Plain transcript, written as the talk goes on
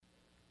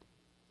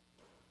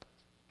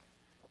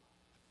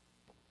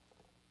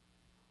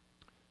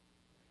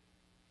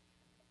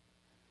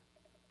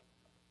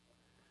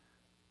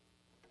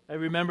I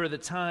remember the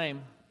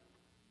time,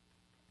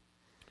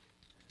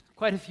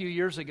 quite a few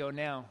years ago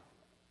now.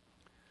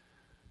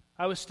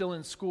 I was still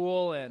in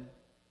school and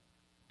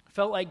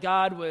felt like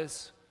God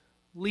was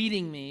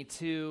leading me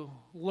to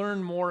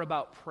learn more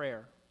about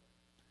prayer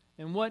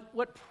and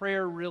what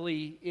prayer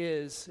really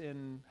is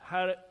and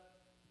how it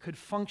could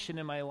function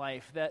in my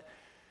life. That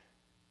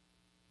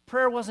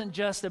prayer wasn't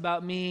just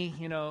about me,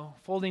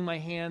 folding my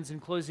hands and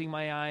closing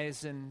my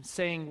eyes and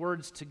saying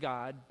words to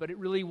God, but it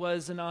really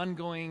was an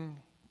ongoing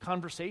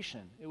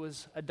conversation. It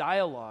was a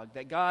dialogue,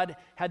 that God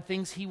had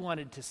things he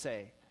wanted to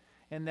say,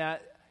 and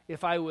that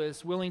if I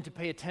was willing to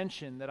pay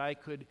attention, that I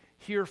could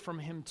hear from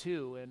him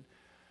too. And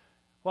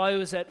while I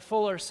was at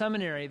Fuller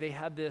Seminary, they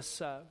had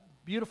this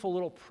beautiful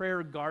little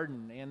prayer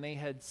garden, and they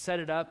had set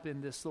it up in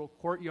this little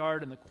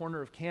courtyard in the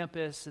corner of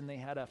campus, and they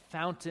had a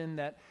fountain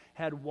that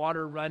had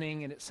water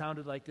running, and it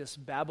sounded like this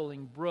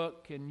babbling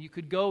brook, and you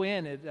could go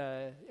in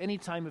at any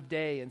time of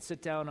day and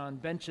sit down on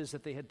benches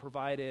that they had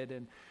provided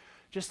and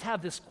just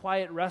have this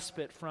quiet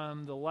respite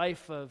from the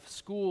life of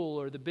school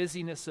or the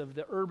busyness of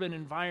the urban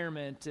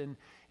environment, and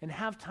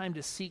have time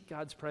to seek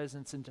God's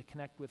presence and to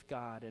connect with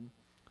God. And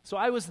so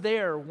I was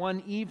there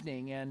one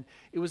evening, and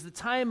it was the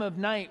time of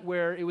night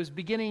where it was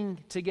beginning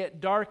to get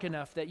dark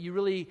enough that you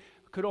really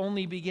could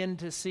only begin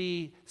to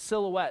see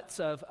silhouettes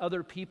of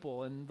other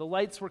people. And the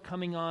lights were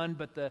coming on,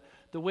 but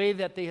the way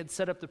that they had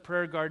set up the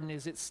prayer garden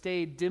is it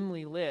stayed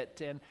dimly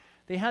lit. And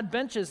they had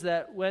benches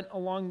that went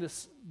along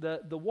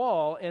the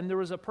wall, and there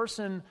was a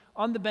person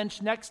on the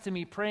bench next to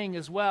me praying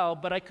as well,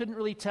 but I couldn't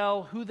really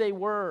tell who they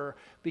were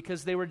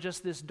because they were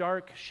just this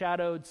dark,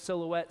 shadowed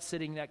silhouette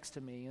sitting next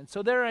to me. And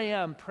so there I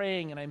am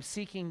praying, and I'm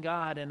seeking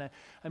God, and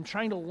I'm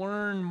trying to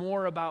learn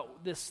more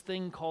about this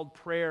thing called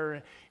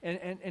prayer.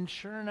 And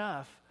sure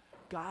enough,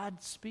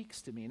 God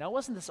speaks to me. Now, it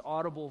wasn't this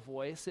audible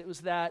voice. It was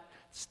that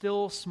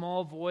still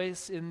small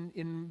voice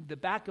in the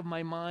back of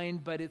my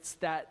mind, but it's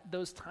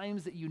those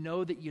times that you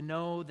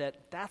know that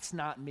that's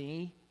not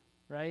me,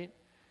 right?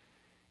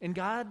 And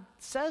God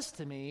says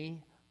to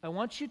me, I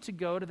want you to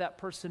go to that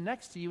person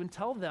next to you and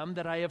tell them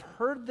that I have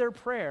heard their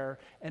prayer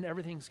and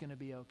everything's going to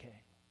be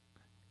okay.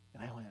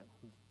 And I went,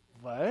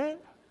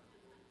 what?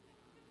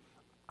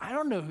 I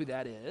don't know who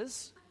that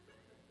is.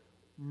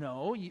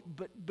 No,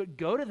 but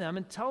go to them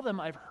and tell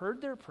them I've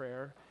heard their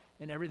prayer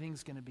and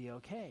everything's going to be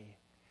okay.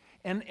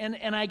 And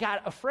I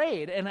got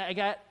afraid, and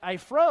I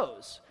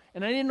froze,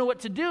 and I didn't know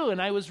what to do,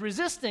 and I was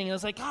resisting. I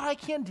was like, God, I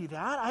can't do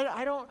that.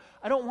 I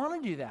don't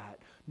want to do that.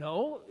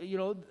 No,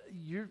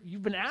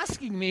 you've been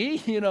asking me,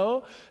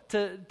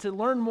 to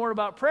learn more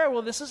about prayer.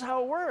 Well, this is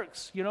how it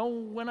works.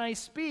 When I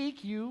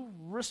speak, you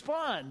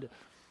respond.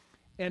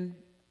 And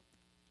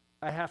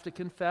I have to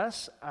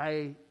confess,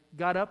 I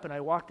got up and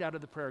I walked out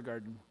of the prayer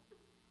garden.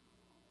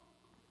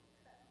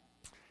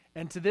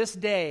 And to this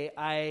day,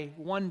 I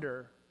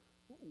wonder,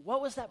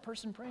 what was that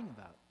person praying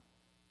about?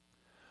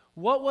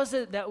 What was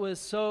it that was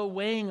so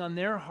weighing on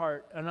their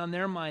heart and on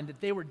their mind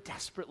that they were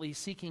desperately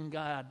seeking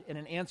God and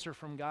an answer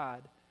from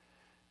God,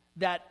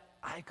 that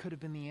I could have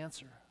been the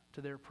answer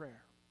to their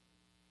prayer?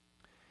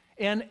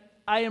 And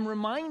I am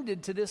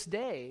reminded to this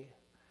day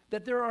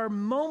that there are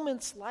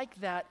moments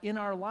like that in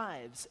our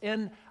lives.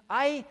 And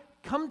I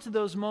come to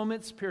those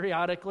moments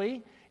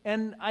periodically,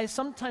 and I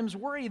sometimes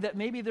worry that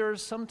maybe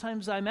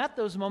sometimes I'm at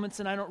those moments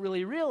and I don't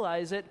really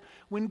realize it,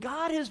 when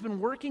God has been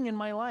working in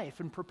my life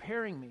and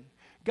preparing me.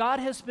 God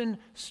has been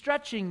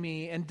stretching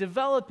me and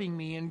developing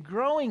me and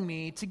growing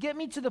me to get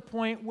me to the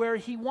point where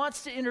he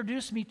wants to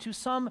introduce me to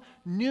some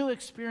new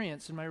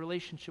experience in my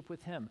relationship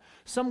with him,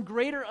 some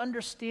greater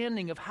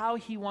understanding of how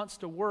he wants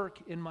to work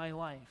in my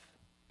life.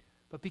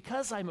 But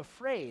because I'm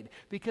afraid,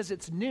 because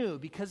it's new,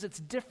 because it's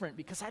different,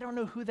 because I don't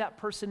know who that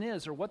person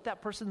is or what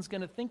that person's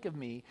going to think of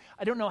me,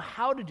 I don't know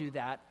how to do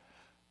that,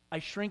 I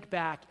shrink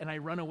back and I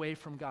run away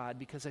from God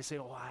because I say,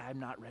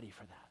 I'm not ready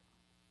for that.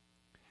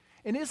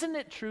 And isn't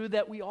it true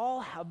that we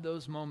all have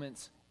those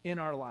moments in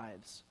our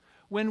lives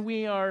when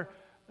we are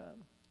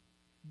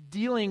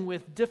dealing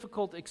with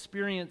difficult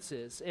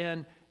experiences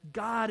and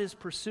God is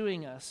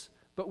pursuing us,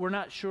 but we're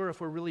not sure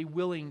if we're really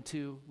willing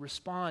to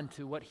respond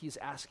to what he's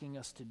asking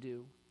us to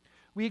do?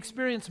 We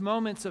experience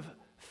moments of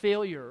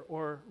failure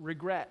or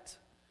regret,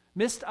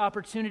 missed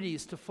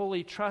opportunities to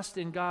fully trust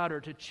in God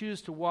or to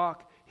choose to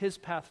walk his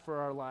path for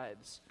our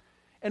lives.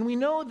 And we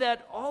know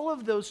that all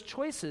of those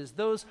choices,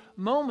 those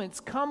moments,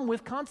 come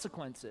with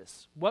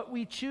consequences. What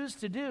we choose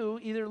to do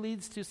either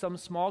leads to some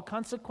small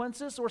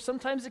consequences, or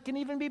sometimes it can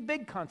even be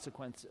big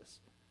consequences.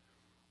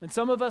 And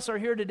some of us are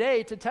here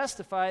today to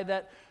testify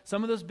that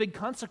some of those big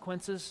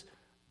consequences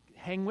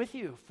hang with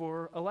you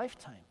for a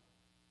lifetime.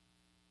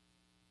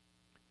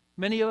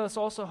 Many of us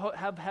also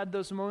have had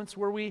those moments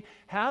where we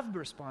have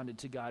responded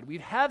to God. We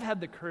have had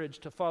the courage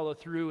to follow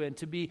through and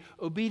to be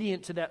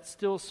obedient to that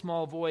still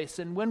small voice.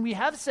 And when we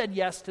have said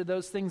yes to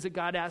those things that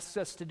God asks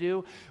us to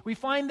do, we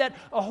find that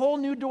a whole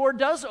new door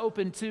does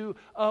open to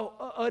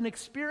an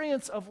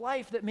experience of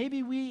life that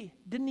maybe we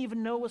didn't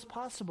even know was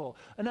possible,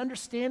 an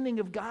understanding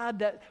of God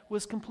that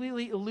was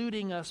completely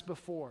eluding us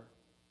before.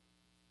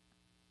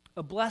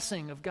 a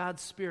blessing of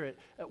God's Spirit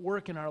at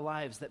work in our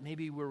lives that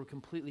maybe we were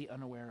completely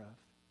unaware of.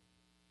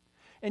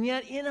 And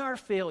yet, in our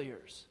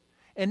failures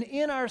and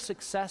in our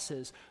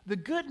successes, the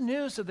good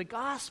news of the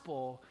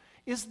gospel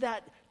is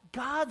that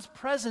God's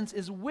presence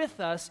is with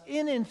us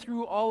in and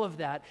through all of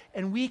that,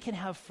 and we can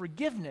have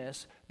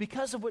forgiveness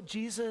because of what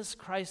Jesus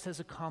Christ has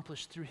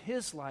accomplished through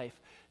his life,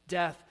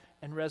 death,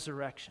 and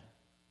resurrection.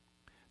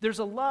 There's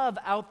a love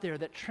out there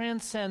that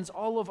transcends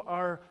all of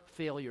our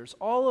failures,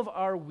 all of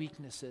our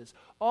weaknesses,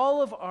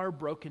 all of our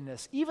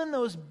brokenness, even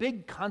those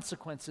big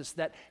consequences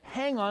that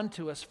hang on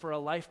to us for a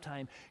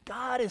lifetime.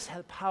 God has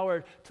had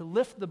power to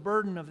lift the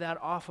burden of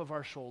that off of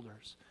our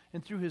shoulders,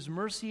 and through his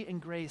mercy and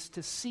grace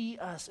to see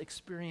us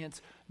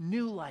experience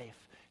new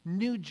life,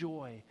 new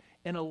joy,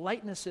 and a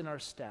lightness in our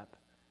step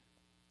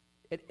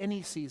at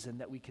any season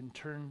that we can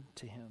turn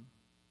to him.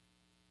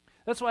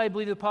 That's why I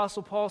believe the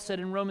Apostle Paul said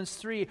in Romans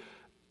 3,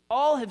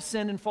 all have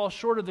sinned and fall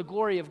short of the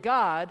glory of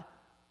God,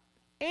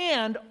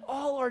 and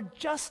all are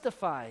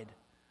justified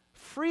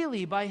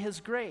freely by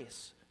his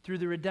grace through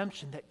the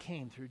redemption that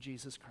came through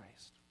Jesus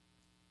Christ.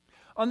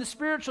 On the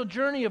spiritual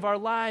journey of our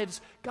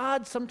lives,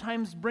 God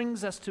sometimes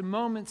brings us to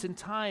moments in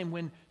time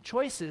when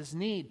choices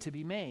need to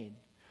be made.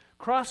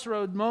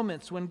 Crossroad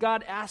moments when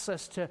God asks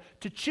us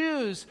to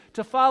choose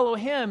to follow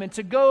him and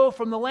to go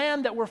from the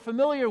land that we're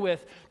familiar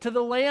with to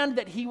the land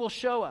that he will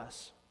show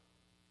us.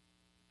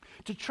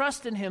 To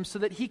trust in him so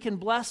that he can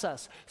bless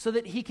us, so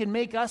that he can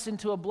make us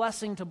into a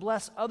blessing to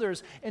bless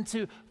others, and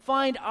to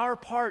find our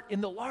part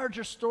in the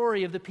larger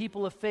story of the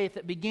people of faith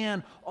that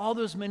began all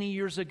those many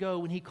years ago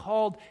when he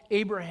called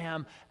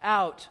Abraham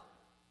out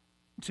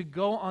to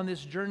go on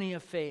this journey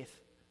of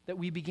faith that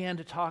we began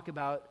to talk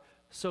about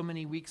so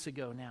many weeks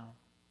ago now.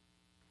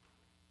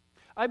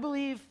 I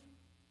believe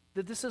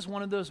that this is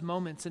one of those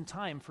moments in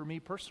time for me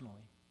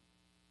personally.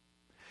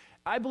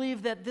 I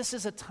believe that this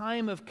is a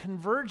time of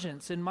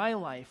convergence in my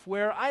life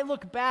where I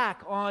look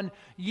back on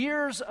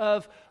years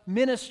of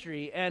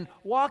ministry and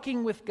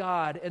walking with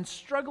God and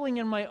struggling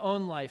in my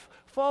own life,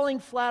 falling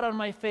flat on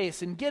my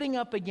face and getting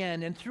up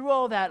again, and through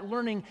all that,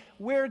 learning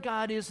where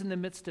God is in the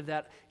midst of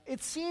that.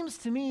 It seems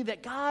to me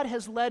that God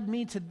has led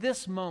me to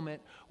this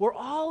moment where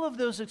all of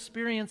those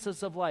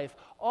experiences of life,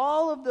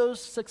 all of those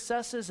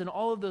successes and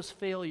all of those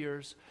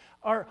failures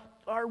are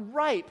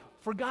ripe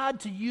for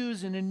God to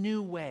use in a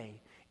new way.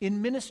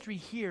 In ministry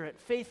here at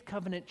Faith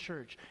Covenant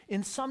Church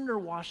in Sumner,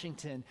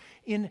 Washington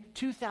in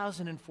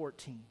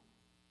 2014.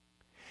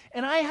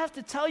 And I have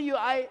to tell you,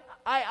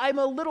 I'm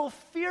a little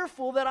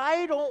fearful that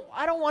I don't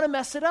want to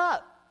mess it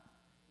up.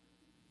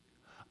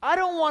 I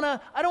don't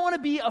want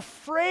to be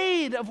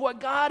afraid of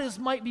what God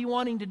might be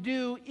wanting to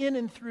do in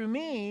and through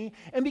me,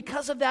 and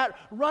because of that,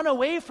 run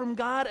away from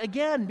God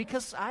again,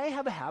 because I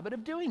have a habit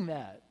of doing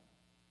that,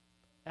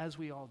 as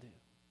we all do.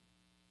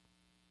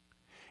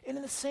 And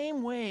in the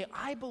same way,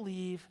 I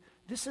believe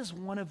this is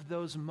one of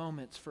those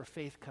moments for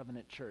Faith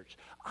Covenant Church.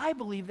 I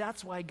believe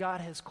that's why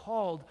God has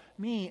called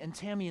me and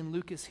Tammy and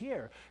Lucas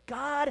here.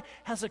 God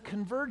has a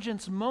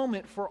convergence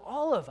moment for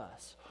all of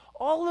us.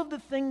 All of the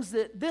things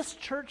that this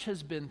church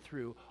has been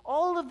through,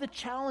 all of the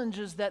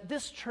challenges that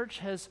this church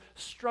has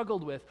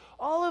struggled with,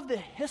 all of the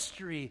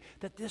history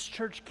that this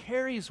church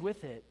carries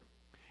with it,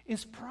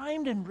 is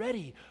primed and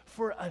ready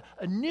for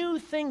a new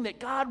thing that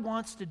God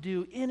wants to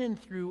do in and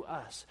through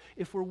us,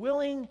 if we're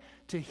willing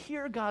to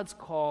hear God's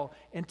call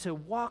and to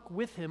walk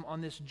with him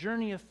on this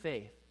journey of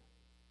faith.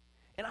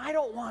 And I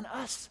don't want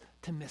us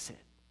to miss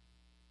it.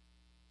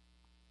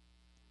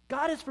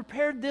 God has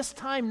prepared this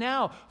time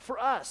now for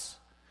us.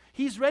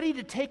 He's ready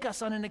to take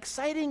us on an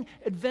exciting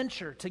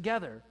adventure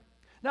together.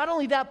 Not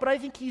only that, but I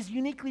think he's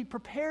uniquely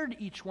prepared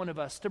each one of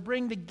us to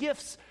bring the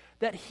gifts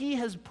that he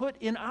has put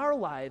in our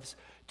lives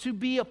to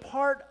be a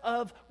part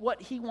of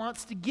what he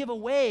wants to give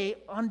away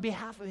on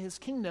behalf of his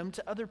kingdom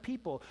to other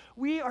people.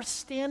 We are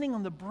standing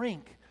on the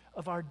brink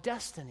of our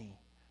destiny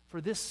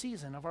for this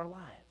season of our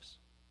lives.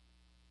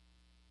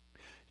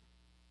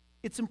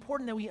 It's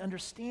important that we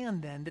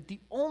understand then that the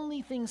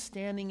only thing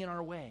standing in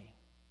our way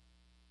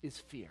is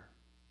fear.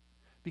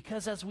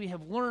 Because as we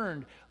have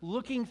learned,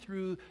 looking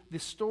through the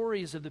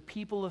stories of the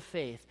people of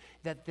faith,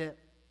 that the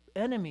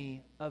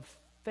enemy of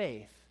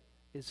faith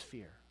is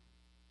fear.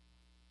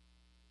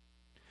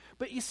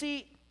 But you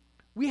see,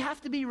 we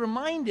have to be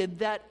reminded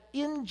that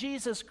in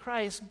Jesus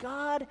Christ,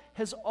 God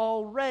has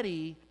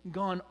already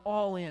gone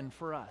all in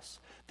for us.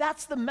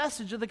 That's the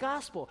message of the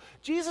gospel.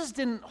 Jesus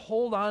didn't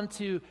hold on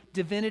to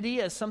divinity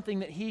as something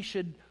that he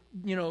should,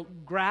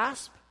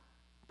 grasp,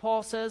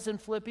 Paul says in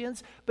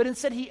Philippians, but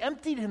instead he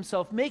emptied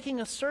himself,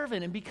 making a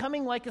servant and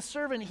becoming like a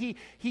servant.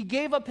 He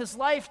gave up his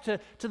life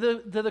to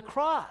the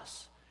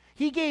cross.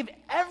 He gave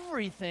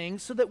everything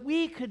so that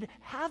we could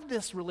have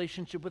this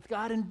relationship with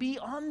God and be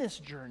on this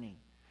journey.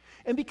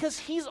 And because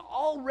he's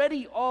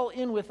already all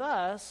in with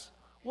us,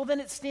 well,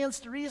 then it stands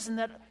to reason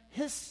that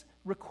his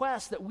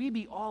request that we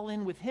be all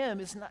in with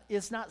him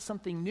is not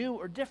something new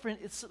or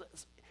different. It's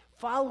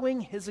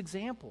following his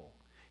example.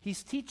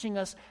 He's teaching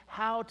us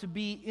how to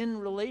be in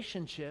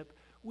relationship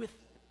with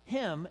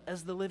him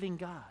as the living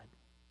God.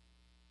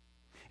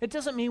 It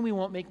doesn't mean we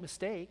won't make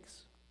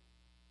mistakes.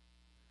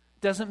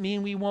 It doesn't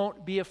mean we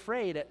won't be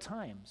afraid at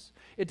times.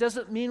 It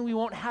doesn't mean we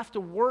won't have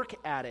to work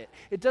at it.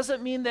 It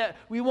doesn't mean that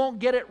we won't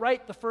get it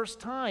right the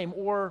first time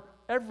or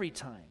every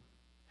time.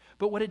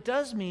 But what it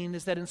does mean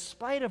is that in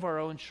spite of our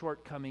own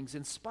shortcomings,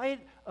 in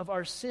spite of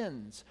our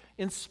sins,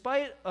 in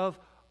spite of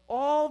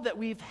all that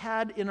we've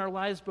had in our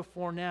lives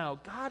before now,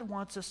 God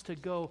wants us to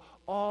go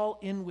all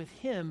in with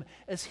Him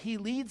as He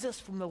leads us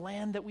from the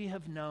land that we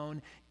have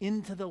known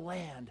into the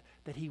land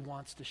that He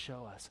wants to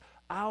show us,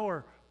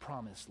 our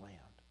promised land.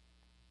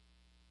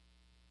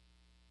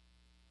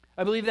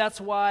 I believe that's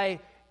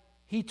why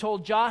He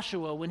told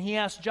Joshua, when He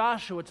asked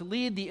Joshua to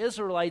lead the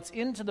Israelites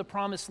into the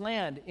promised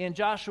land, in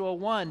Joshua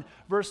 1,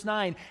 verse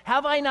 9,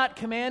 "Have I not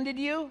commanded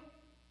you?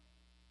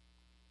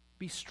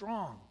 Be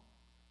strong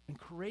and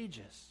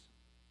courageous.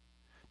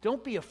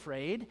 Don't be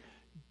afraid.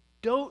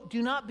 Do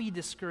not be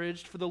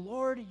discouraged, for the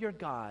Lord your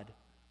God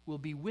will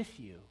be with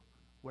you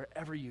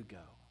wherever you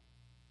go."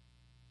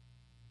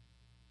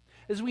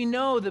 As we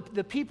know,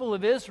 the people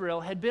of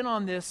Israel had been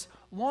on this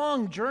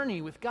long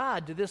journey with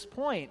God to this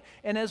point.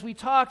 And as we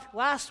talked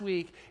last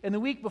week and the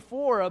week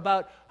before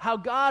about how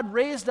God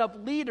raised up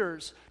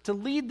leaders to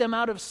lead them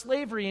out of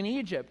slavery in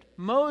Egypt,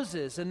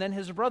 Moses and then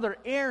his brother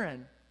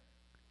Aaron,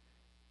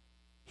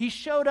 He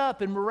showed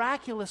up in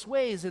miraculous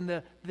ways in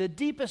the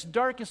deepest,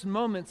 darkest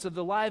moments of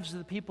the lives of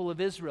the people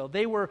of Israel.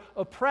 They were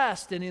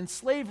oppressed and in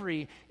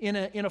slavery in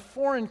a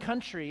foreign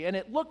country, and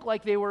it looked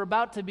like they were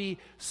about to be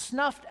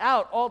snuffed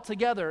out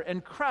altogether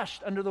and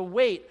crushed under the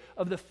weight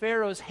of the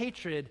Pharaoh's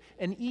hatred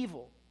and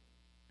evil.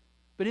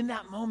 But in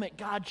that moment,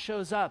 God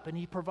shows up and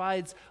He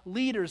provides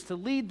leaders to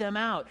lead them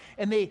out.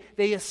 And they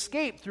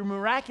escape through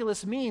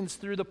miraculous means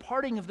through the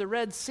parting of the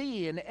Red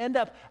Sea and end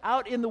up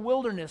out in the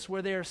wilderness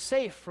where they are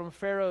safe from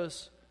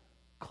Pharaoh's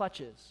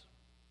clutches.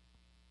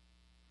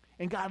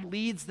 And God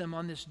leads them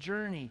on this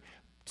journey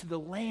to the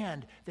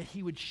land that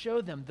He would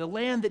show them, the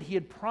land that He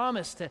had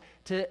promised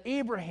to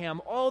Abraham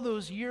all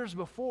those years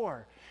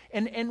before.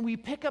 And we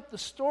pick up the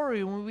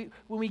story when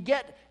we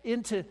get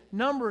into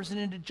Numbers and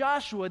into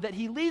Joshua that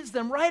He leads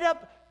them right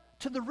up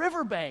to the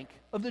riverbank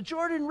of the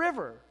Jordan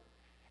River.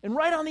 And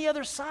right on the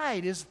other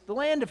side is the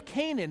land of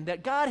Canaan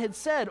that God had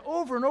said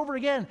over and over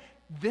again,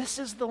 this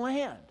is the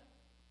land.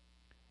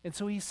 And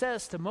so He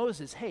says to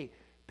Moses, hey,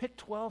 pick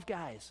 12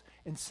 guys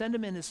and send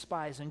them in as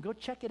spies and go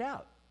check it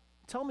out.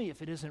 Tell me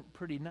if it isn't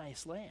pretty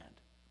nice land.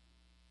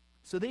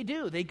 So they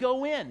do. They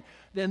go in.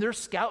 Then they're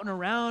scouting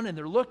around and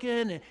they're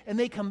looking and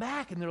they come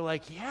back and they're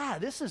like, yeah,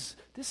 this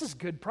is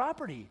good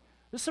property.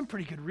 This is some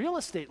pretty good real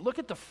estate. Look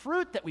at the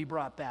fruit that we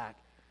brought back.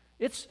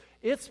 It's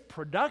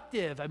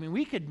productive. I mean,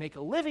 we could make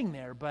a living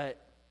there,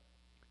 but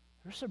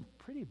there's some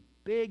pretty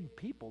big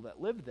people that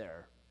live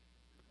there.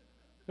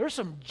 There's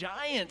some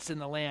giants in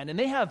the land, and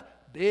they have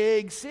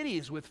big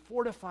cities with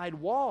fortified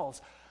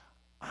walls.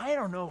 I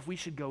don't know if we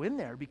should go in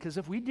there, because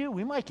if we do,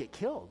 we might get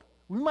killed.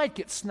 We might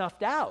get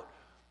snuffed out.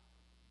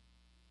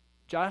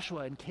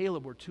 Joshua and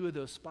Caleb were two of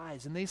those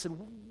spies, and they said,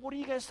 what are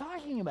you guys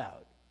talking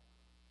about?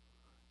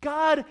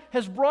 God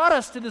has brought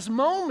us to this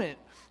moment.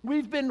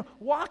 We've been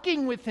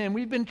walking with Him.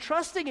 We've been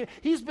trusting Him.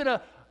 He's been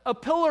a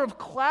pillar of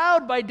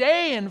cloud by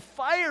day and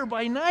fire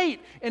by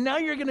night. And now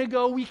you're going to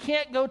go, we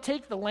can't go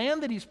take the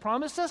land that He's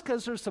promised us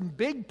because there's some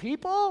big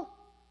people?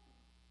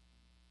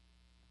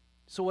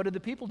 So what did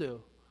the people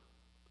do?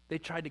 They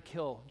tried to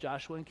kill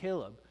Joshua and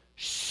Caleb.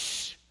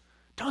 Shh,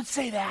 don't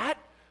say that.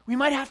 We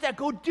might have to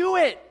go do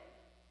it.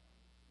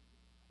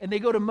 And they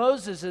go to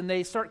Moses and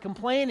they start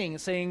complaining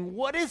and saying,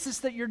 what is this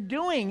that you're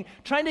doing,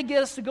 trying to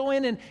get us to go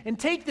in and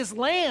take this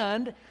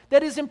land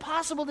that is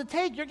impossible to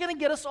take? You're going to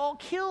get us all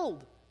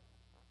killed.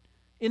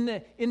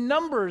 In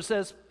Numbers,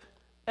 as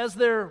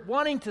they're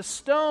wanting to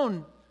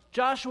stone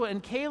Joshua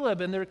and Caleb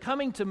and they're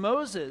coming to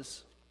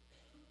Moses,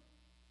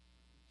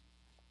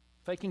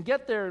 if I can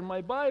get there in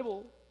my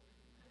Bible,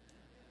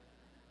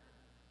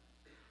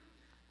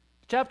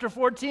 chapter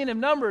 14 of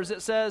Numbers,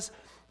 it says,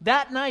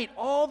 that night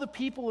all the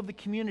people of the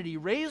community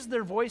raised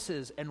their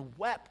voices and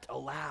wept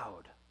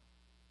aloud.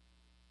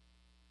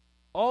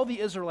 All the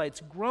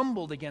Israelites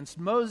grumbled against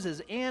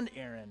Moses and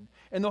Aaron,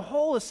 and the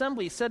whole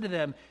assembly said to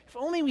them, if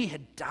only we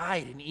had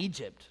died in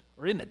Egypt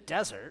or in the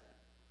desert.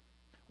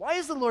 Why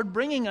is the Lord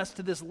bringing us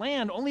to this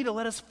land only to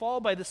let us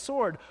fall by the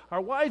sword? Our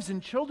wives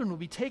and children will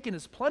be taken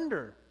as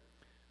plunder.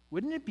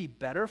 Wouldn't it be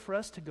better for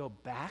us to go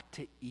back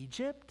to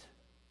Egypt?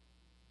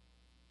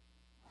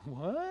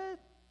 What?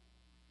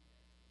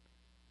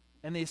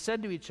 And they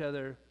said to each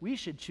other, we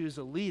should choose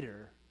a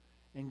leader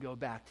and go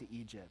back to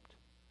Egypt.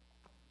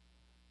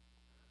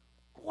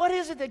 What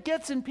is it that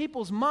gets in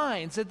people's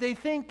minds that they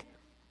think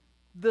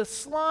the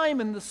slime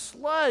and the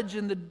sludge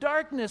and the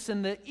darkness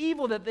and the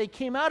evil that they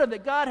came out of,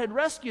 that God had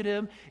rescued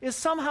him, is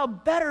somehow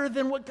better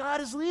than what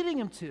God is leading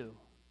him to?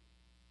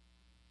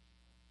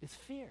 It's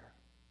fear.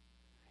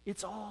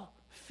 It's all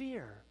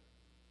fear.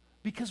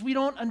 Because we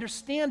don't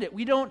understand it.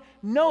 We don't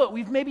know it.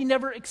 We've maybe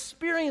never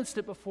experienced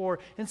it before.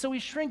 And so we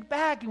shrink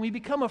back and we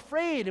become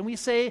afraid and we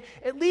say,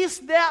 at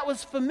least that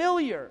was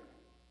familiar.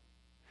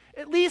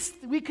 At least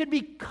we could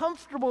be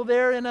comfortable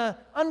there in an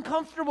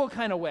uncomfortable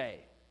kind of way.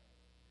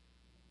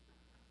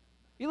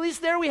 At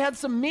least there we had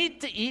some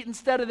meat to eat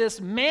instead of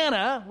this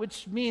manna,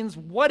 which means,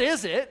 what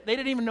is it? They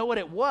didn't even know what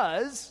it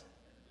was.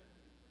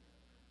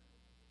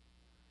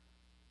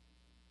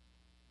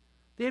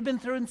 They had been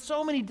through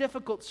so many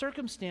difficult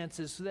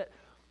circumstances that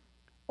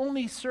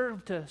only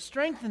served to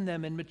strengthen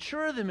them and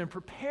mature them and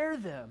prepare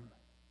them.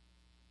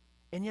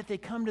 And yet they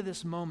come to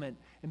this moment,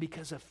 and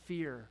because of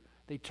fear,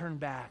 they turn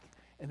back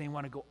and they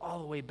want to go all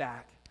the way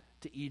back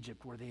to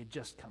Egypt where they had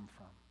just come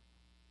from.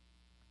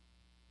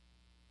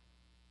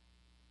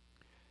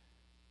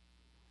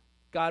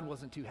 God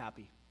wasn't too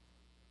happy.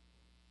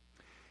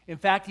 In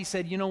fact, he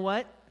said, you know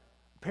what?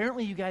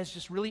 Apparently you guys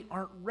just really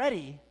aren't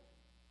ready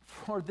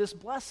for this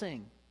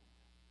blessing.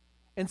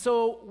 And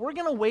so we're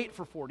going to wait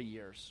for 40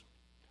 years.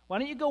 Why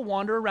don't you go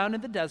wander around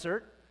in the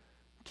desert,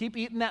 keep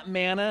eating that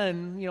manna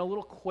and, a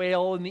little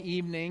quail in the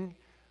evening,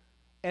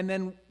 and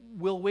then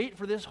we'll wait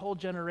for this whole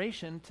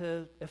generation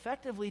to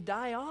effectively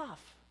die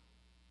off.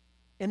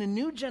 And a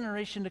new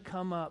generation to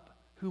come up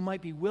who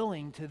might be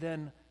willing to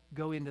then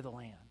go into the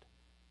land.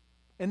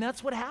 And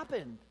that's what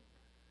happened.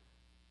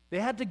 They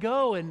had to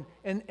go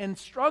and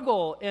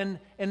struggle and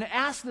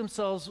ask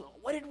themselves,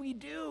 what did we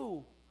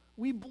do?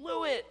 We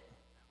blew it.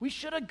 We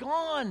should have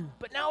gone,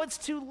 but now it's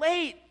too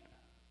late.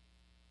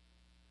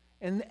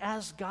 And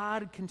as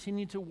God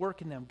continued to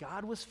work in them,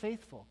 God was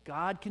faithful.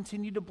 God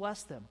continued to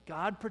bless them.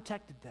 God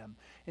protected them.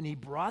 And he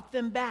brought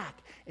them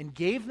back and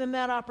gave them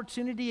that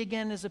opportunity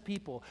again as a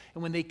people.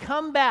 And when they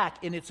come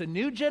back, and it's a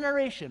new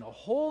generation, a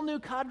whole new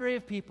cadre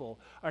of people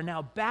are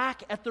now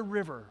back at the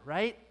river,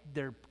 right?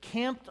 They're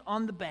camped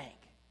on the bank.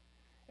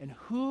 And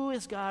who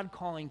is God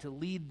calling to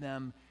lead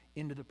them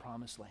into the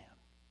promised land?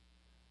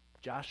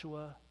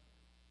 Joshua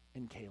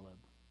and Caleb.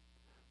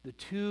 The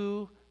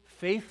two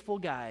faithful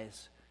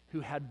guys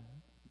who had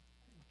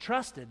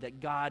trusted that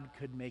God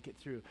could make it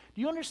through.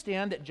 Do you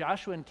understand that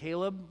Joshua and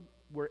Caleb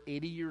were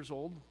 80 years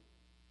old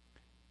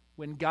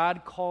when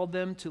God called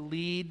them to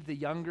lead the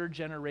younger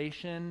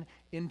generation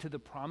into the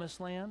promised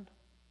land?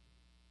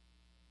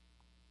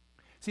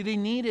 See, they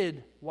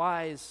needed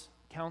wise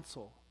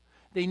counsel.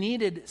 They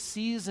needed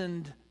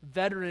seasoned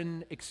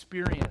veteran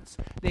experience.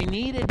 They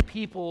needed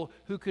people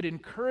who could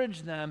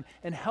encourage them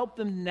and help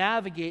them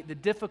navigate the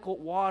difficult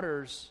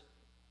waters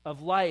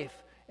of life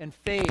and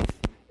faith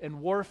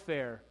and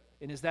warfare.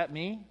 And is that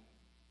me?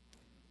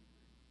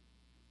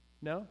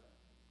 No?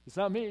 It's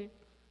not me.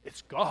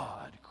 It's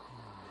God.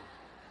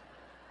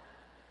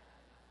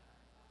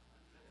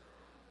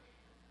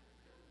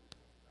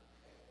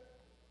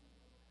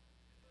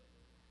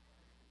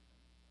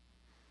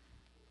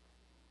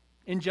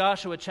 In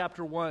Joshua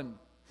chapter 1,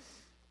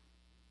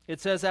 it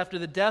says, after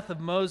the death of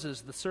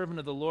Moses, the servant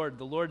of the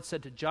Lord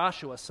said to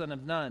Joshua, son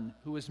of Nun,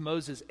 who was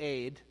Moses'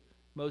 aide,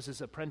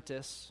 Moses'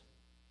 apprentice,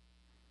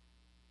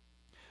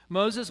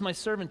 Moses, my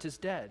servant, is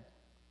dead.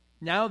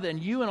 Now then,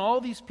 you and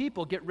all these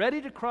people get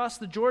ready to cross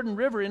the Jordan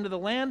River into the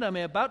land I am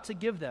about to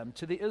give them,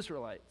 to the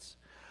Israelites.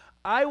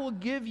 I will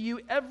give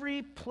you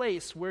every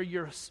place where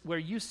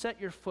you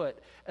set your foot,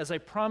 as I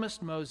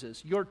promised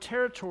Moses. Your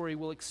territory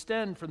will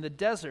extend from the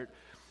desert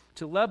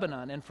to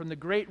Lebanon, and from the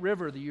great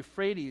river, the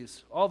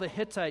Euphrates, all the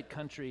Hittite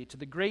country, to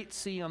the great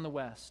sea on the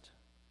west.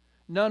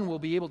 None will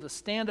be able to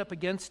stand up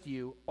against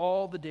you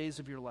all the days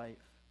of your life.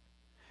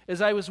 As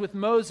I was with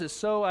Moses,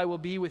 so I will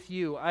be with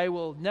you. I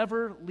will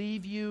never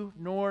leave you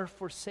nor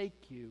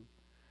forsake you.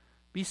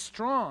 Be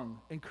strong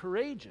and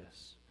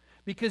courageous,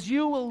 because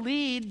you will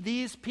lead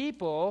these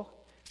people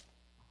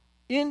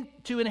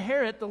to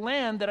inherit the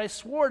land that I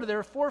swore to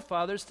their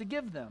forefathers to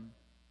give them.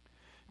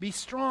 Be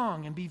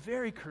strong and be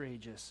very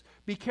courageous.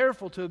 Be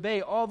careful to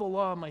obey all the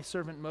law my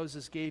servant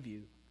Moses gave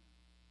you.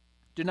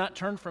 Do not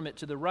turn from it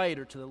to the right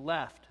or to the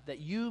left, that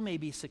you may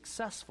be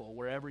successful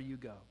wherever you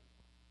go.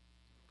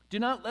 Do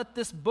not let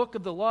this book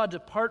of the law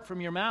depart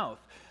from your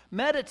mouth.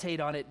 Meditate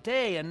on it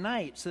day and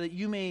night, so that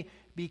you may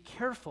be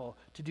careful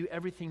to do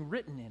everything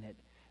written in it.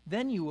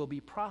 Then you will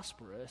be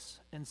prosperous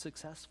and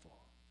successful.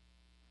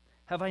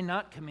 Have I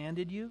not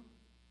commanded you?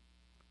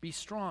 Be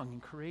strong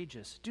and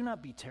courageous. Do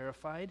not be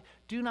terrified.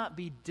 Do not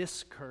be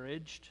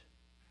discouraged.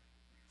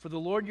 For the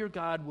Lord your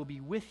God will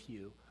be with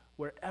you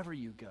wherever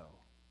you go.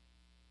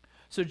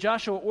 So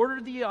Joshua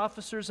ordered the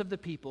officers of the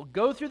people,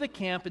 go through the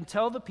camp and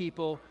tell the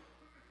people,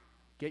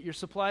 get your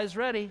supplies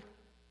ready.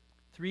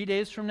 3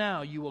 days from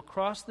now you will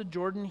cross the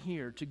Jordan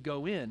here to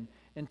go in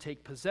and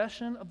take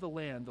possession of the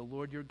land the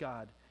Lord your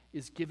God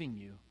is giving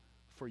you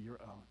for your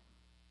own.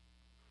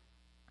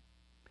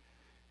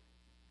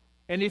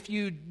 And if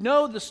you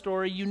know the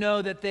story, you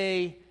know that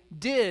they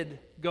did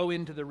go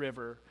into the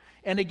river.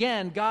 And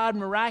again, God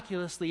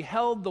miraculously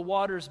held the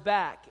waters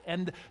back.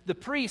 And the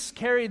priests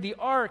carried the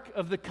ark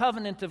of the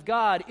covenant of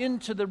God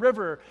into the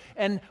river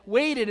and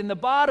waited in the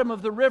bottom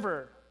of the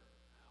river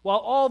while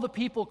all the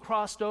people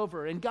crossed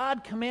over. And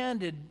God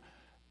commanded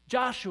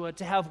Joshua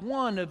to have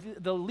one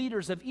of the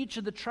leaders of each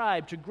of the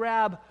tribe to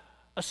grab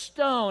a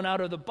stone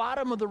out of the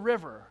bottom of the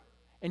river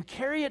and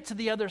carry it to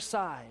the other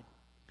side.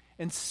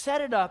 and set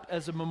it up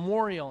as a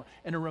memorial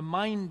and a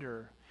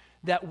reminder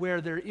that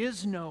where there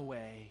is no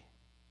way,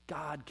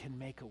 God can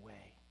make a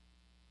way.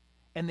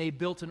 And they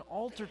built an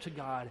altar to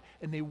God,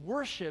 and they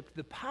worshiped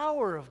the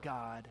power of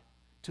God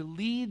to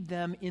lead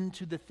them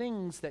into the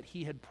things that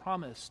he had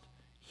promised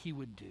he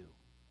would do.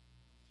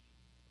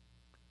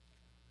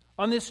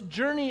 On this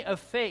journey of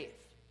faith,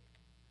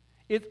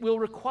 it will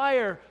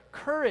require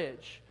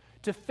courage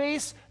to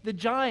face the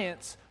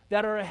giants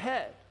that are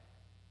ahead.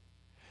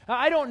 Now,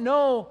 I don't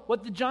know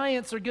what the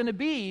giants are going to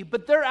be,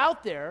 but they're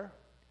out there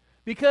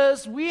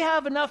because we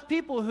have enough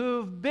people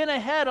who've been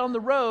ahead on the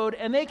road,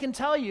 and they can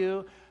tell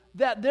you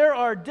that there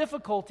are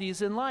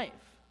difficulties in life.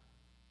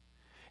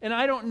 And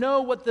I don't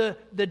know what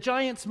the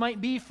giants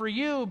might be for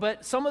you,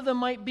 but some of them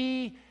might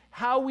be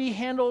how we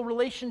handle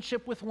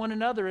relationship with one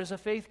another as a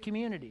faith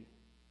community.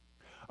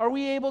 Are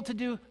we able to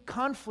do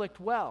conflict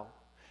well?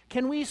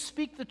 Can we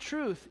speak the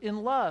truth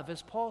in love,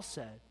 as Paul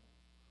said?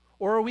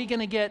 Or are we going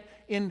to get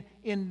in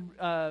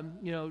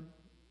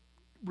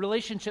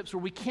relationships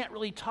where we can't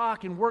really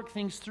talk and work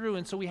things through,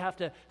 and so we have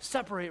to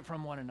separate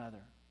from one another?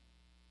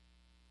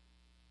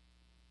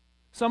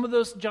 Some of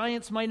those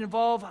giants might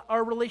involve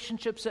our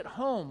relationships at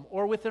home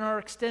or within our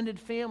extended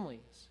families.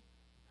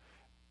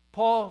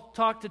 Paul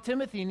talked to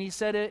Timothy and he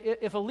said,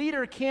 if a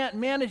leader can't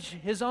manage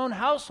his own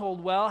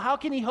household well, how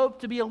can he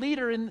hope to be a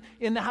leader in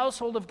the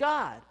household of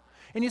God?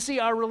 And you see,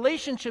 our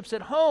relationships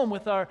at home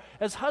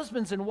as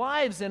husbands and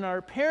wives, and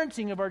our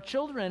parenting of our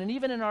children, and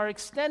even in our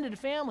extended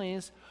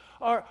families,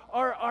 are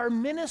our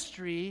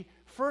ministry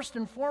first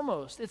and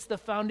foremost. It's the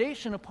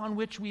foundation upon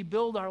which we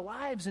build our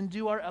lives and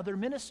do our other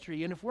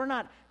ministry. And if we're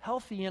not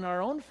healthy in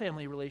our own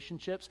family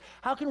relationships,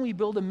 how can we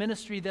build a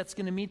ministry that's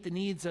going to meet the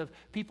needs of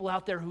people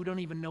out there who don't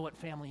even know what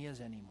family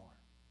is anymore?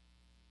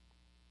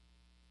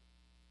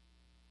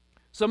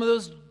 Some of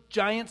those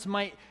giants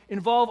might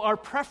involve our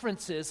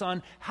preferences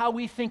on how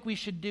we think we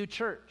should do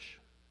church.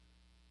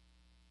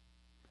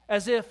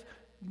 As if,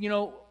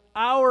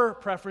 our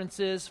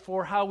preferences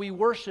for how we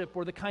worship,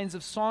 or the kinds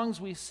of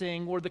songs we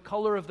sing, or the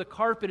color of the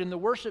carpet in the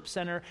worship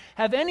center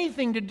have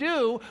anything to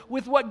do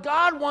with what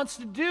God wants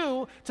to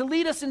do to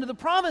lead us into the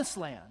promised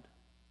land.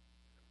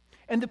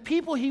 And the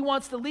people he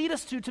wants to lead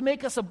us to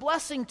make us a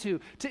blessing to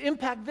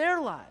impact their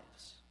lives.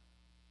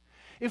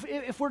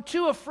 If we're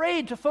too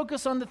afraid to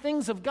focus on the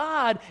things of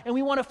God and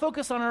we want to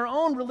focus on our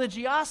own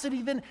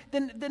religiosity,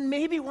 then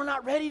maybe we're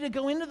not ready to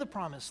go into the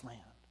promised land.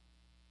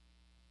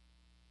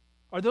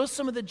 Are those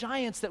some of the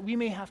giants that we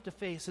may have to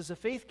face as a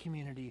faith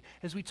community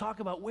as we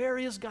talk about where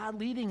is God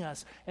leading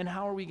us and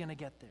how are we going to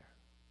get there?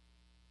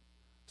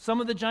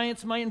 Some of the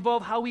giants might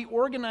involve how we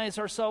organize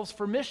ourselves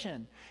for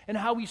mission and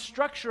how we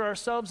structure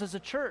ourselves as a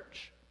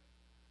church.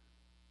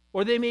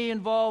 Or they may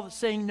involve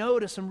saying no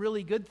to some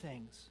really good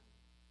things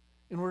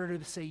in order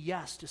to say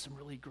yes to some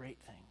really great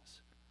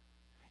things.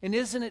 And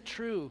isn't it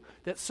true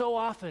that so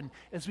often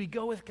as we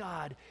go with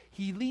God,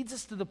 he leads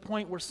us to the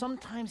point where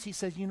sometimes he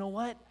says, you know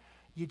what?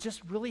 You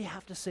just really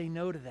have to say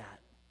no to that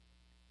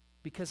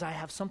because I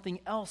have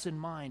something else in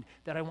mind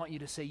that I want you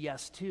to say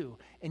yes to,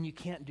 and you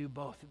can't do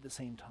both at the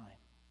same time.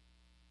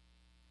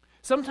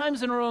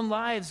 Sometimes in our own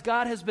lives,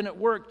 God has been at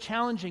work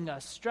challenging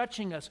us,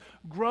 stretching us,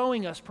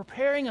 growing us,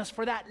 preparing us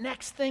for that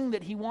next thing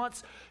that he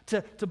wants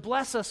to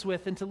bless us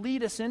with and to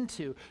lead us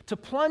into, to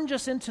plunge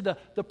us into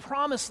the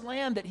promised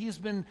land that he's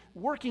been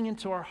working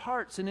into our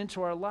hearts and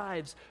into our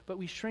lives, but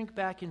we shrink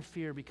back in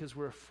fear because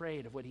we're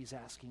afraid of what he's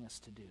asking us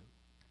to do.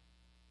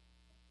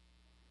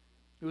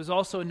 It was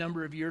also a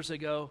number of years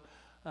ago,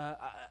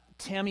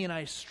 Tammy and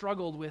I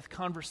struggled with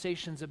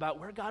conversations about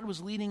where God was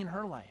leading in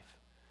her life.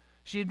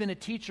 She had been a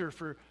teacher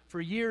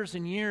for years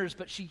and years,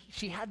 but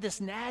she had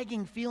this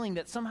nagging feeling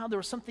that somehow there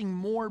was something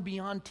more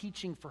beyond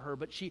teaching for her,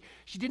 but she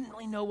didn't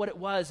really know what it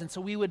was, and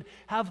so we would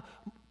have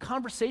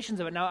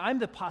conversations of it. Now, I'm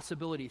the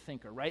possibility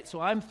thinker, right?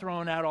 So I'm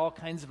throwing out all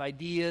kinds of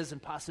ideas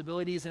and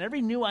possibilities, and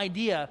every new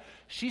idea,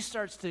 she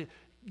starts to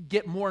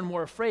get more and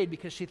more afraid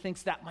because she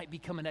thinks that might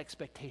become an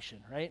expectation,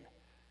 right?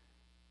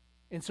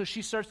 And so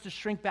she starts to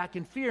shrink back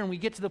in fear, and we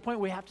get to the point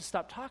where we have to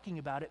stop talking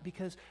about it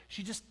because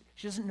she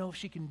doesn't know if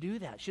she can do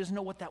that. She doesn't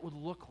know what that would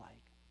look like.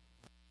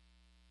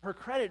 Her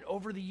credit,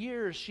 over the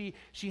years, she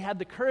had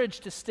the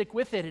courage to stick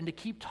with it and to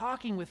keep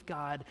talking with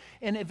God,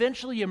 and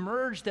eventually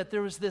emerged that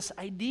there was this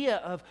idea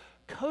of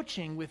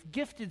coaching with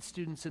gifted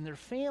students and their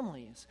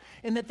families,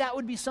 and that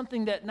would be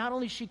something that not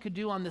only she could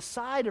do on the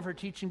side of her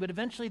teaching, but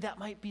eventually that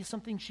might be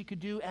something she could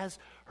do as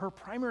her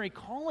primary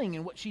calling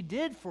and what she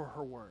did for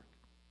her work.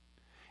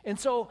 And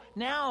so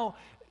now,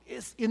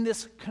 in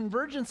this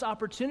convergence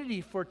opportunity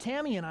for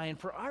Tammy and I and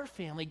for our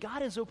family,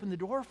 God has opened the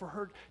door for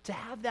her to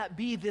have that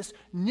be this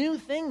new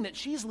thing that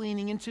she's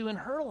leaning into in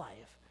her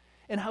life.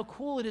 And how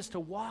cool it is to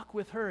walk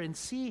with her and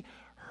see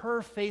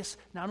her face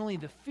not only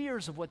the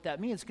fears of what that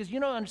means, because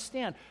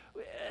understand,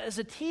 as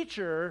a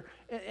teacher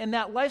in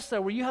that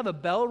lifestyle where you have a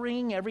bell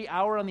ringing every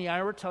hour on the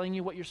hour telling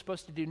you what you're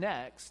supposed to do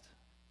next,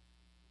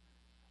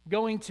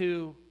 going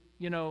to,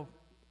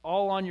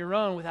 all on your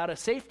own without a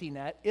safety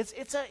net,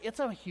 it's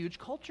a huge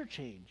culture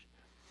change.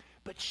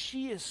 But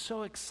she is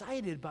so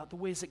excited about the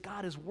ways that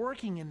God is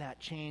working in that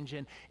change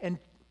and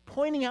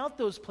pointing out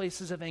those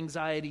places of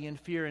anxiety and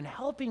fear and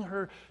helping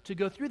her to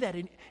go through that.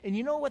 And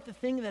you know what the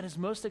thing that is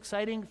most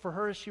exciting for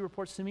her, as she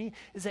reports to me,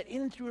 is that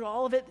in and through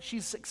all of it,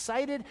 she's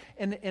excited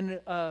and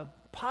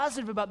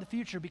positive about the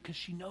future because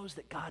she knows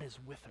that God is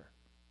with her.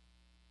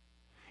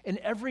 And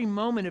every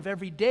moment of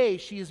every day,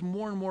 she is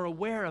more and more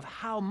aware of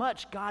how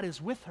much God is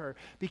with her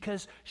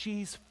because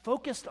she's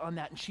focused on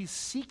that and she's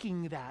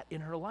seeking that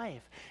in her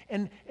life.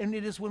 And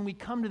it is when we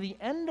come to the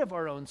end of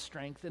our own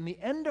strength and the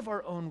end of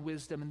our own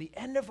wisdom and the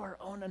end of our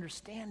own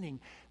understanding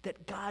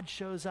that God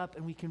shows up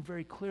and we can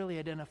very clearly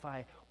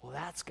identify, well,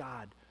 that's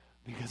God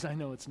because I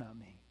know it's not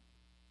me.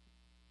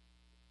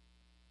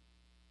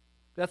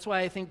 That's why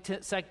I think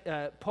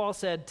Paul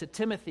said to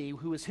Timothy,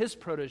 who was his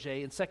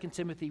protege, in 2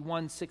 Timothy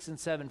 1, 6 and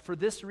 7, "For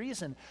this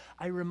reason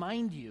I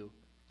remind you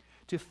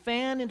to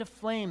fan into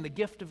flame the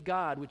gift of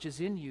God which is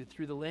in you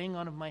through the laying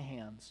on of my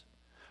hands.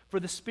 For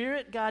the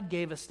Spirit God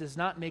gave us does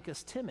not make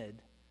us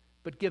timid,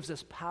 but gives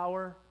us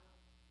power,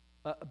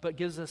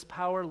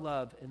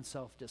 love, and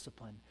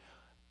self-discipline."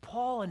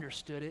 Paul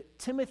understood it.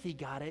 Timothy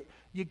got it.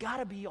 You got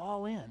to be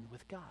all in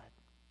with God.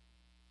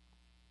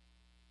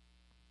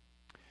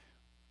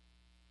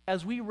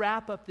 As we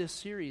wrap up this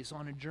series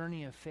on a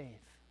journey of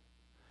faith,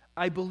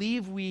 I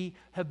believe we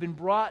have been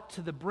brought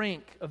to the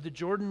brink of the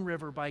Jordan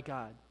River by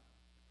God.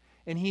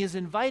 And He is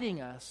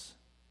inviting us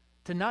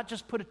to not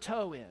just put a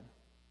toe in,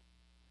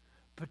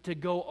 but to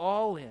go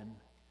all in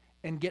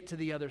and get to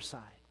the other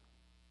side.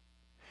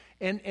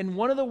 And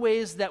one of the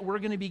ways that we're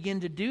going to begin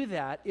to do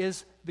that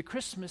is the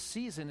Christmas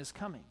season is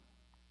coming.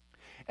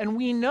 And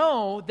we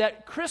know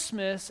that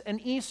Christmas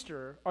and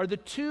Easter are the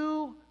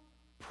two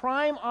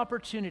prime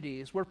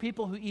opportunities where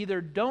people who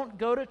either don't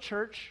go to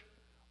church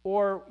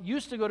or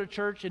used to go to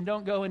church and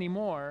don't go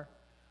anymore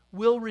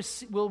will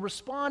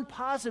respond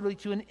positively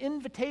to an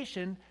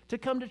invitation to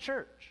come to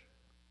church.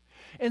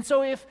 And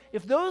so if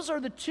those are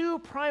the two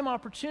prime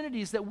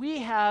opportunities that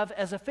we have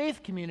as a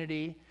faith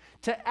community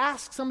to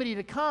ask somebody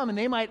to come and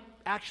they might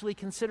actually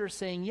consider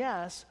saying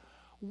yes,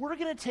 we're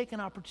going to take an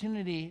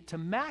opportunity to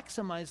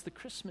maximize the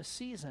Christmas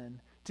season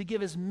to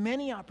give as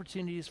many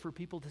opportunities for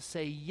people to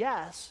say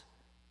yes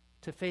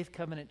to Faith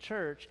Covenant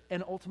Church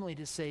and ultimately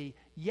to say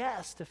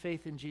yes to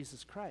faith in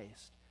Jesus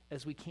Christ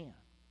as we can.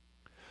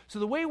 So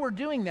the way we're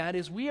doing that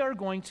is we are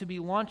going to be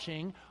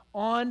launching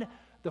on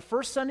the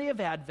first Sunday of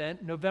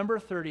Advent, November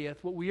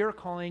 30th, what we are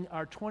calling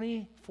our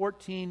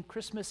 2014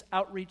 Christmas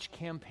Outreach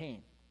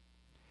Campaign.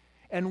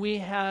 And we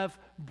have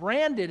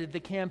branded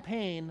the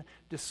campaign,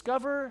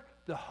 Discover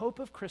the Hope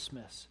of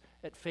Christmas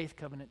at Faith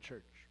Covenant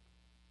Church.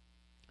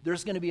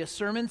 There's going to be a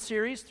sermon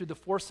series through the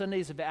 4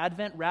 Sundays of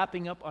Advent,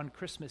 wrapping up on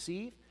Christmas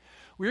Eve.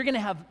 We're going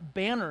to have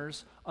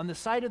banners on the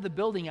side of the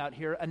building out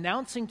here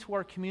announcing to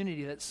our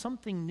community that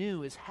something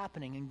new is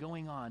happening and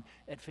going on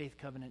at Faith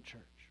Covenant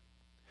Church.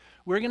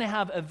 We're going to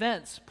have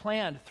events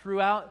planned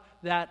throughout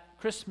that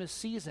Christmas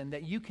season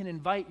that you can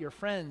invite your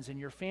friends and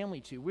your family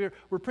to.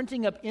 We're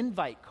printing up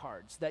invite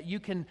cards that you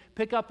can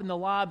pick up in the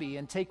lobby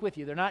and take with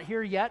you. They're not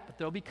here yet, but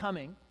they'll be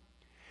coming.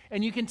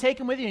 And you can take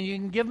them with you, and you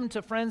can give them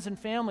to friends and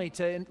family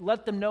to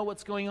let them know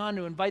what's going on,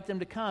 to invite them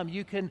to come.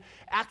 You can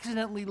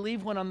accidentally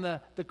leave one on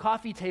the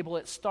coffee table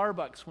at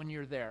Starbucks when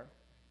you're there.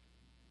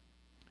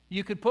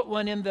 You could put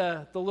one in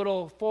the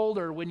little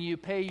folder when you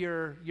pay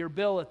your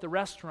bill at the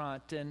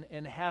restaurant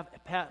and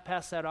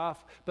pass that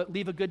off, but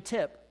leave a good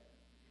tip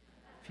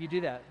if you do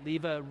that.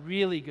 Leave a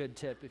really good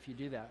tip if you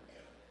do that.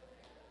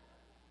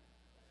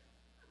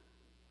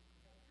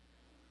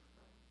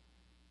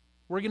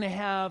 We're going to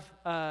have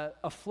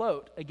a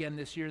float again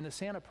this year in the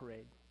Santa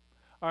Parade.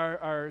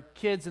 Our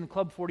kids in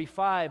Club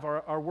 45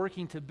 are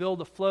working to build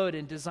a float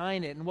and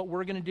design it. And what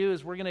we're going to do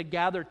is we're going to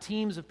gather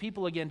teams of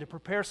people again to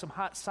prepare some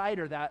hot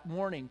cider that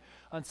morning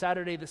on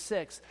Saturday the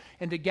 6th,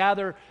 and to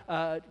gather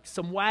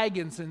some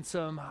wagons and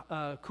some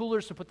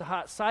coolers to put the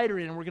hot cider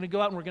in. And we're going to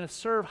go out and we're going to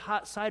serve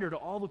hot cider to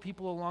all the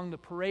people along the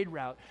parade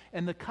route.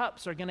 And the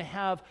cups are going to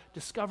have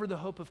Discover the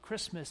Hope of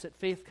Christmas at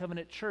Faith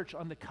Covenant Church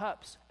on the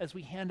cups as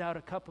we hand out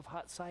a cup of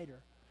hot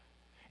cider.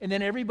 And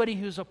then everybody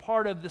who's a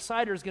part of the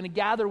cider is going to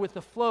gather with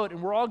the float,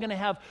 and we're all going to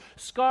have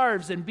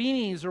scarves and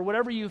beanies or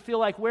whatever you feel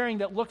like wearing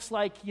that looks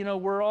like,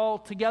 we're all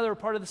together,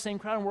 part of the same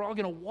crowd, and we're all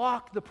going to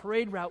walk the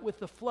parade route with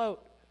the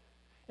float.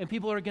 And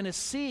people are going to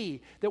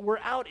see that we're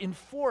out in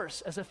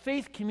force as a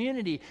faith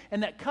community,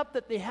 and that cup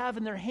that they have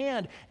in their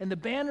hand, and the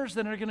banners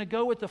that are going to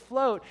go with the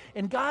float,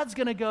 and God's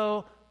going to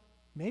go,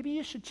 maybe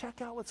you should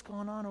check out what's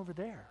going on over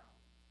there.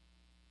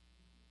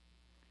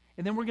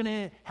 And then we're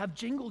going to have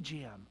Jingle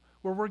Jam,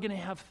 where we're going to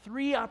have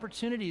 3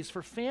 opportunities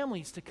for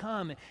families to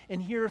come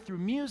and hear through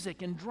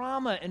music and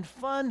drama and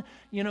fun,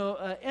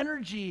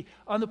 energy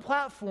on the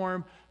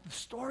platform, the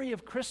story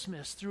of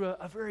Christmas through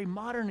a very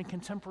modern and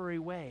contemporary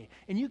way.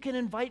 And you can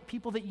invite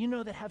people that you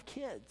know that have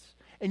kids.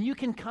 And you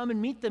can come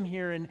and meet them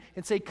here and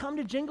say, come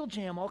to Jingle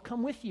Jam, I'll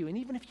come with you. And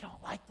even if you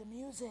don't like the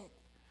music,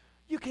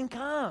 you can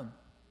come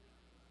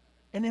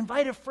and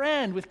invite a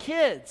friend with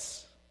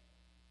kids.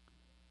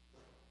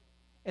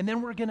 And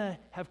then we're going to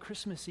have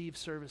Christmas Eve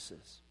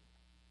services.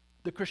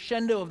 The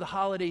crescendo of the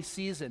holiday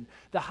season,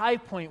 the high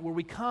point where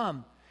we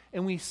come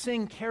and we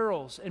sing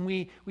carols and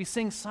we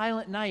sing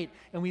Silent Night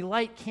and we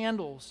light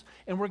candles,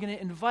 and we're going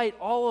to invite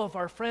all of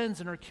our friends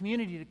in our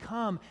community to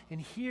come and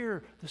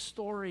hear the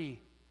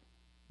story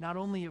not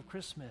only of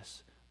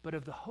Christmas, but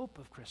of the hope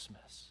of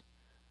Christmas.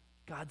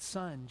 God's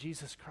Son,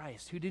 Jesus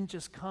Christ, who didn't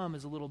just come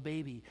as a little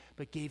baby,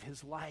 but gave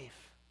his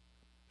life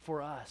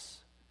for us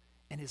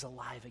and is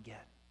alive again.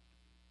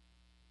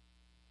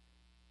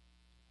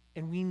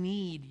 And we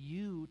need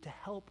you to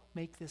help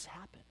make this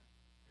happen.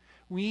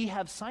 We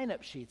have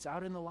sign-up sheets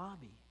out in the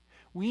lobby.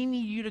 We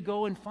need you to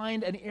go and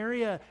find an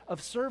area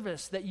of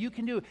service that you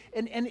can do.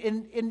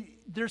 And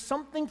there's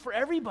something for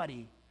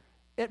everybody.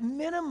 At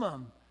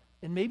minimum,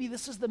 and maybe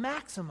this is the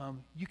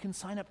maximum, you can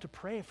sign up to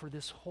pray for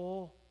this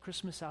whole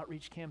Christmas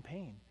outreach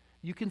campaign.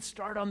 You can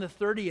start on the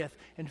 30th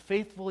and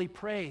faithfully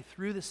pray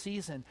through the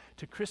season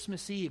to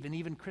Christmas Eve and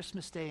even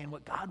Christmas Day and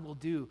what God will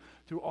do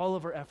through all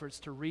of our efforts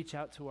to reach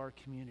out to our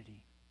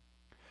community.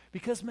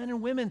 Because men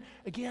and women,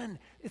 again,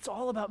 it's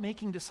all about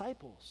making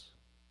disciples.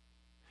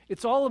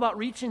 It's all about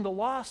reaching the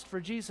lost for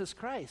Jesus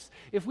Christ.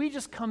 If we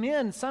just come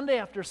in Sunday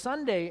after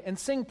Sunday and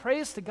sing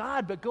praise to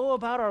God, but go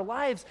about our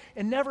lives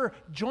and never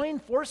join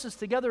forces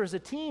together as a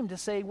team to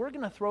say, we're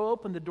going to throw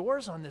open the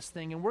doors on this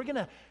thing and we're going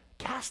to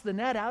cast the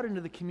net out into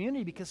the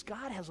community because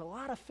God has a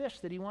lot of fish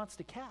that he wants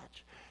to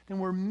catch, then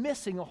we're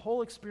missing a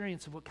whole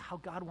experience of how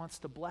God wants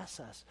to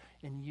bless us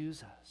and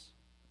use us.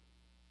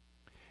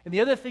 And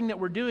the other thing that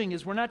we're doing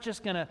is we're not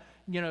just going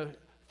to,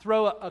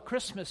 throw a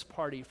Christmas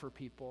party for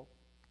people.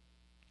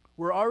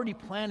 We're already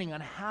planning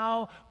on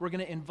how we're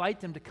going to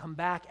invite them to come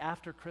back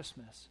after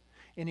Christmas.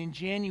 And in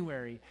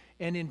January,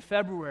 and in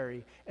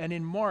February, and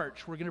in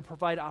March, we're going to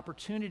provide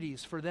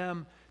opportunities for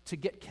them to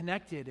get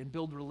connected and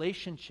build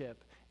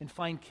relationship and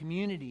find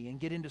community and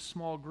get into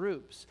small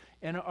groups.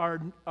 And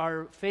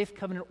our Faith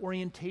Covenant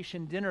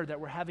orientation dinner that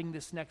we're having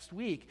this next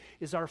week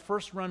is our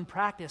first run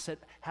practice at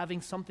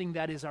having something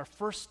that is our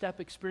first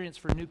step experience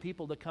for new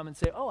people to come and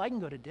say, oh, I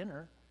can go to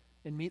dinner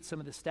and meet some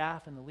of the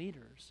staff and the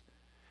leaders.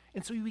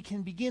 And so we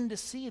can begin to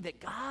see that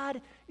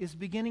God is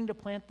beginning to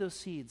plant those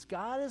seeds.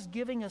 God is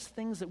giving us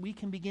things that we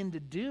can begin to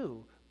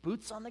do,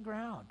 boots on the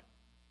ground,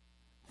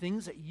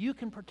 things that you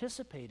can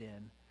participate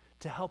in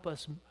to help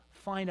us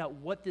find out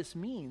what this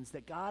means,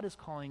 that God is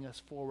calling us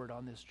forward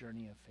on this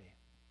journey of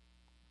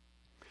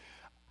faith.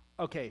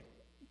 Okay,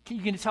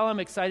 you can tell I'm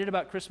excited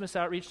about Christmas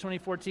Outreach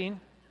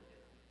 2014.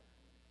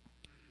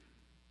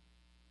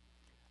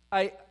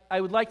 I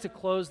would like to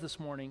close this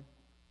morning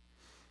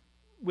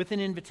with an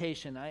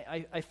invitation.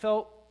 I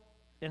felt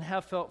and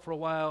have felt for a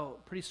while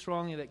pretty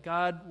strongly that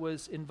God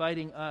was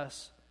inviting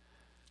us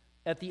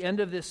at the end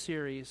of this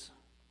series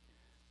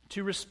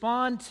to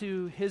respond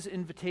to his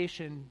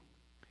invitation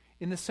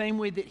in the same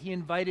way that he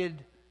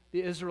invited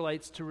the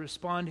Israelites to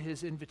respond to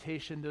his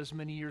invitation those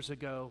many years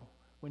ago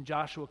when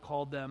Joshua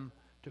called them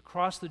to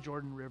cross the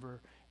Jordan River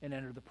and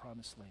enter the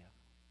Promised Land.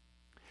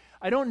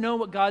 I don't know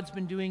what God's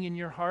been doing in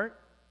your heart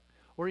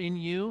or in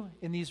you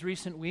in these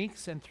recent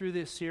weeks and through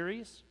this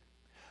series.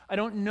 I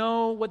don't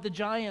know what the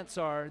giants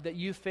are that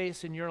you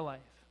face in your life.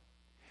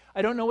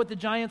 I don't know what the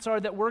giants are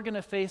that we're going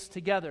to face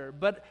together,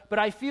 but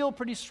I feel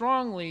pretty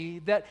strongly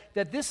that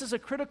this is a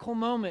critical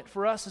moment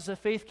for us as a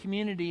faith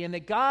community, and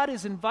that God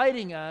is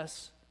inviting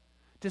us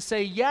to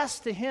say yes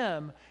to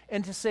him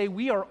and to say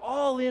we are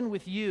all in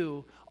with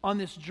you on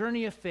this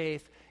journey of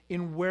faith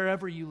in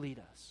wherever you lead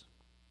us.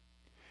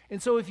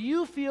 And so if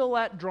you feel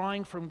that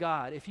drawing from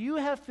God, if you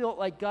have felt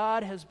like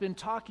God has been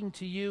talking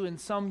to you in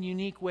some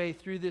unique way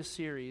through this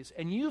series,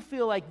 and you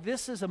feel like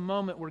this is a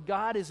moment where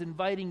God is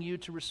inviting you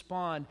to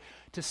respond,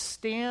 to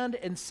stand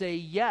and say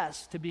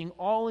yes to being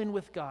all in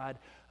with God,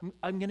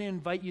 I'm going to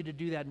invite you to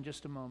do that in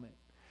just a moment.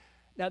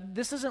 Now,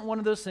 this isn't one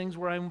of those things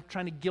where I'm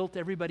trying to guilt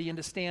everybody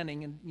into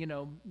standing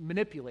and,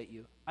 manipulate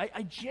you.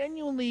 I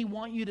genuinely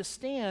want you to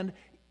stand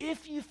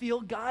if you feel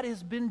God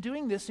has been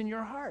doing this in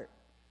your heart.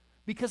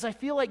 Because I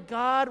feel like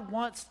God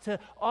wants to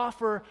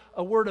offer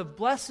a word of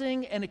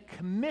blessing and a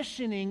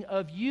commissioning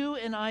of you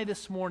and I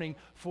this morning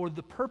for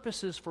the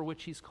purposes for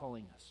which he's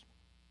calling us.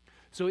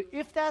 So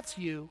if that's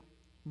you,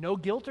 no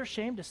guilt or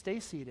shame to stay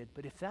seated,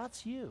 but if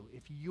that's you,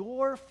 if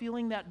you're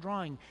feeling that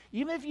drawing,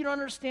 even if you don't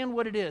understand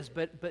what it is,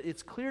 but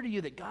it's clear to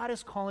you that God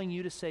is calling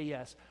you to say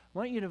yes, I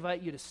want you to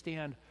invite you to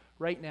stand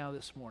right now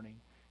this morning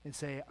and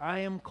say, I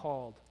am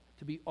called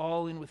to be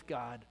all in with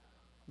God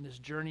on this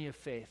journey of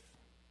faith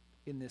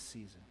in this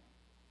season.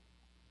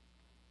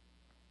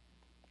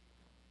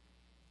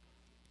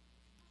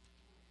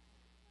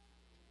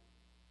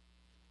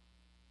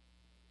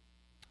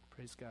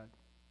 Praise God.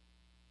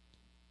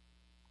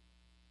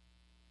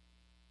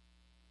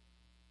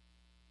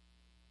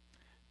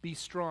 Be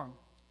strong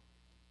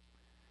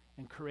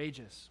and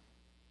courageous,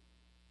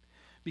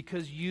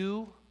 because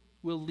you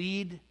will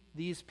lead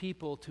these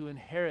people to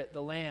inherit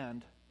the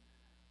land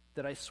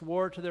that I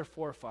swore to their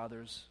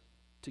forefathers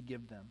to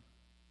give them.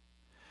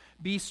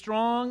 Be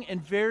strong and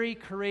very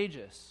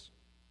courageous,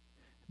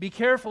 Be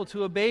careful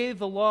to obey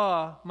the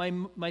law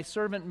my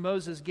servant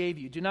Moses gave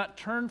you. Do not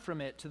turn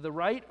from it to the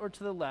right or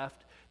to the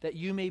left, that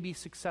you may be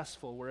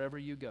successful wherever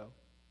you go.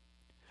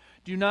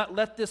 Do not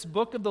let this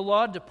book of the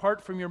law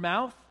depart from your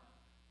mouth.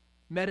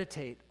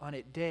 Meditate on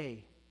it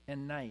day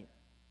and night,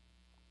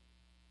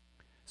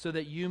 so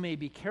that you may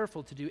be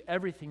careful to do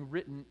everything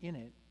written in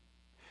it.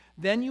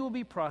 Then you will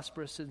be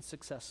prosperous and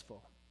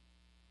successful.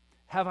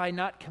 Have I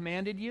not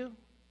commanded you?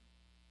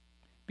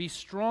 Be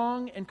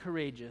strong and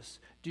courageous.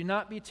 Do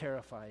not be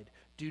terrified.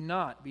 Do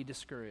not be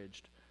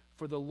discouraged.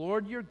 For the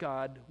Lord your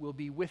God will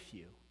be with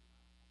you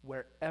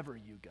wherever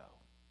you go.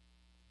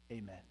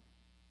 Amen.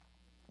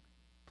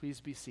 Please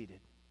be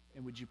seated,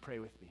 and would you pray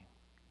with me?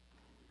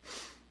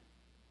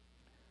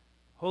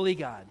 Holy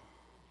God,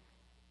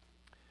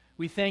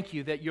 we thank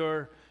you that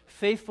your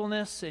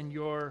faithfulness and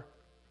your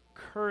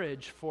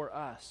courage for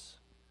us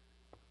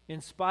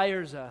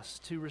inspires us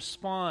to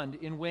respond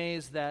in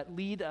ways that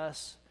lead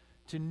us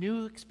to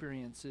new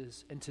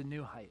experiences and to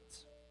new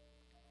heights.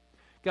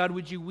 God,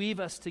 would you weave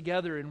us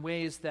together in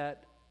ways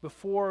that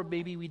before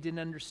maybe we didn't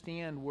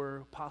understand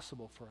were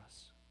possible for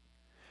us?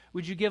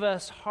 Would you give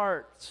us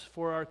hearts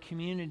for our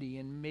community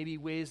in maybe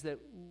ways that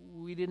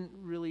we didn't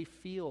really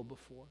feel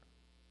before?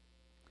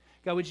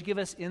 God, would you give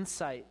us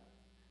insight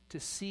to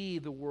see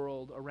the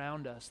world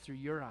around us through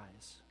your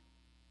eyes?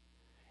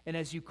 And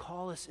as you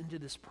call us into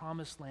this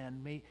promised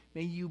land, may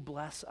you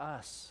bless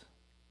us,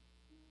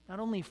 not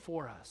only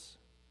for us,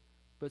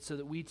 but so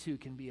that we too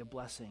can be a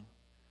blessing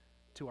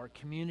to our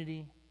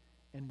community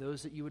and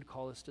those that you would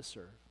call us to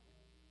serve.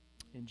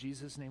 In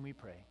Jesus' name we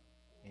pray.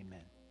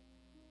 Amen.